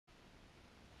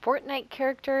Fortnite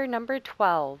character number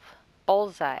 12,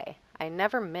 Bullseye. I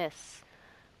never miss.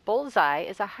 Bullseye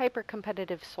is a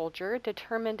hyper-competitive soldier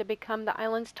determined to become the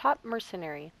island's top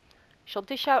mercenary. She'll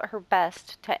dish out her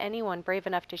best to anyone brave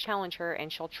enough to challenge her,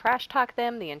 and she'll trash talk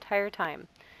them the entire time.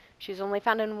 She's only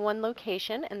found in one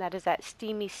location, and that is at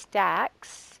Steamy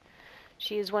Stacks.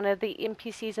 She is one of the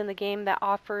NPCs in the game that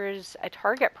offers a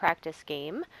target practice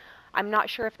game. I'm not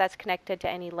sure if that's connected to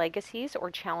any legacies or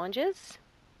challenges,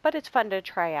 but it's fun to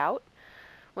try out.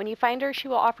 When you find her, she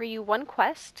will offer you one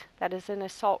quest, that is an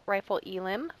assault rifle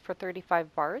elim for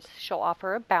 35 bars. She'll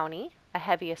offer a bounty, a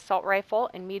heavy assault rifle,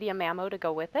 and medium ammo to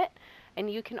go with it, and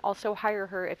you can also hire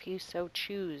her if you so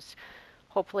choose.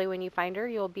 Hopefully when you find her,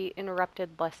 you'll be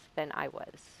interrupted less than I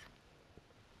was.